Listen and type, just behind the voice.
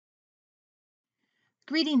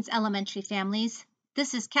Greetings, elementary families.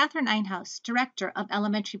 This is Catherine Einhaus, Director of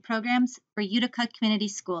Elementary Programs for Utica Community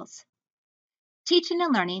Schools. Teaching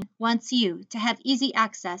and Learning wants you to have easy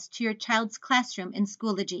access to your child's classroom in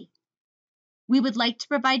Schoology. We would like to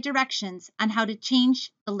provide directions on how to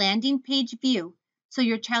change the landing page view so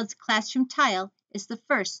your child's classroom tile is the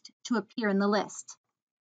first to appear in the list.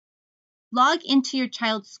 Log into your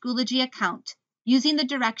child's Schoology account using the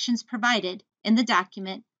directions provided in the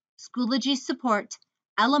document Schoology Support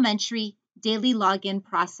Elementary Daily Login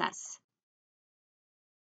Process.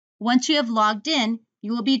 Once you have logged in,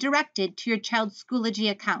 you will be directed to your child's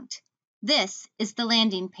Schoology account. This is the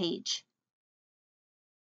landing page.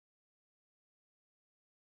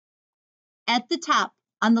 At the top,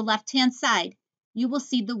 on the left-hand side, you will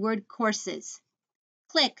see the word Courses.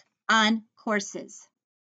 Click on Courses.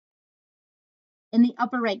 In the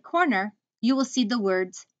upper right corner, you will see the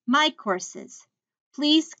words My Courses.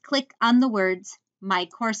 Please click on the words My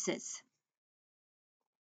Courses.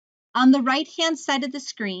 On the right-hand side of the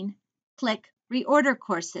screen, click Reorder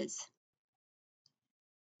Courses.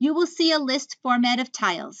 You will see a list format of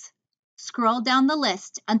tiles. Scroll down the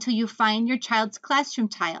list until you find your child's classroom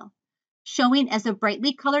tile, showing as a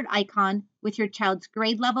brightly colored icon with your child's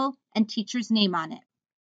grade level and teacher's name on it.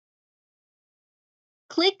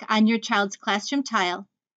 Click on your child's classroom tile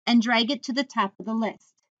and drag it to the top of the list.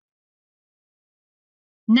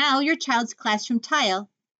 Now your child's classroom tile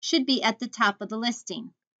should be at the top of the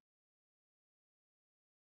listing.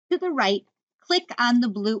 To the right, click on the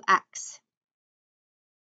blue X.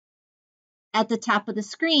 At the top of the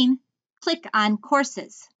screen, click on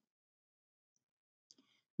Courses.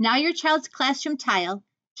 Now your child's classroom tile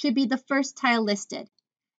should be the first tile listed.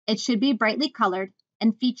 It should be brightly colored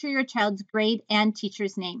and feature your child's grade and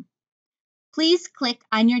teacher's name. Please click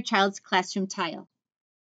on your child's classroom tile.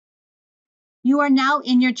 You are now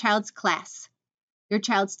in your child's class. Your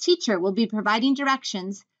child's teacher will be providing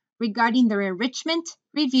directions regarding their enrichment,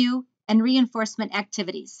 review, and reinforcement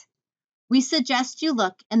activities. We suggest you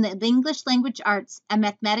look in the English Language Arts and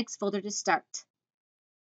Mathematics folder to start.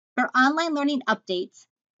 For online learning updates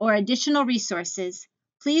or additional resources,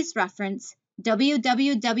 please reference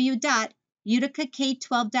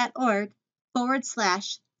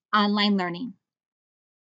www.uticak12.org/online learning.